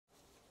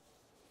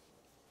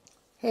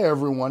Hey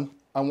everyone,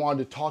 I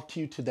wanted to talk to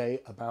you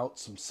today about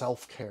some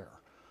self-care.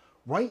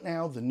 Right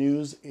now the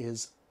news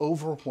is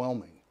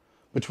overwhelming.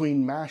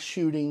 Between mass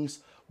shootings,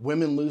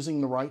 women losing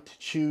the right to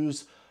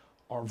choose,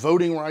 our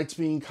voting rights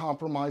being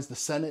compromised, the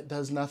Senate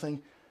does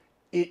nothing,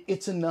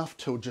 it's enough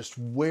to just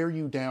wear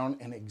you down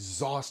and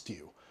exhaust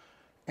you.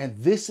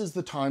 And this is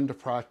the time to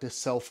practice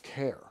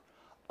self-care.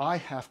 I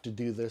have to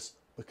do this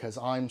because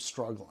I'm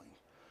struggling.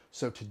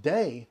 So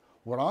today,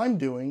 what I'm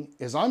doing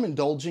is I'm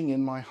indulging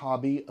in my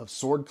hobby of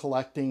sword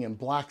collecting and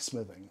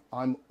blacksmithing.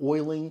 I'm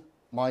oiling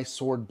my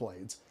sword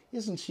blades.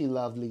 Isn't she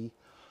lovely?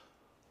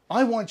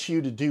 I want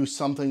you to do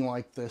something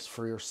like this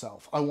for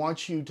yourself. I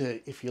want you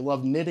to, if you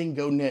love knitting,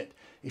 go knit.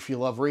 If you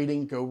love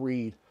reading, go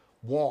read.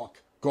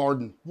 Walk,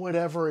 garden,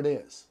 whatever it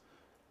is.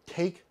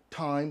 Take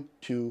time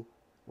to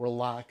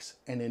relax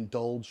and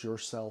indulge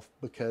yourself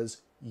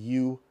because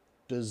you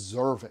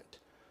deserve it.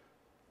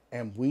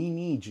 And we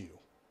need you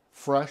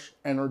fresh,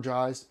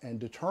 energized, and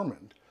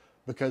determined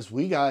because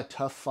we got a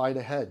tough fight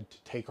ahead to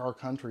take our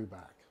country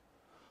back.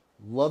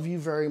 Love you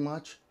very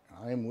much,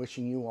 and I am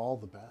wishing you all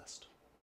the best.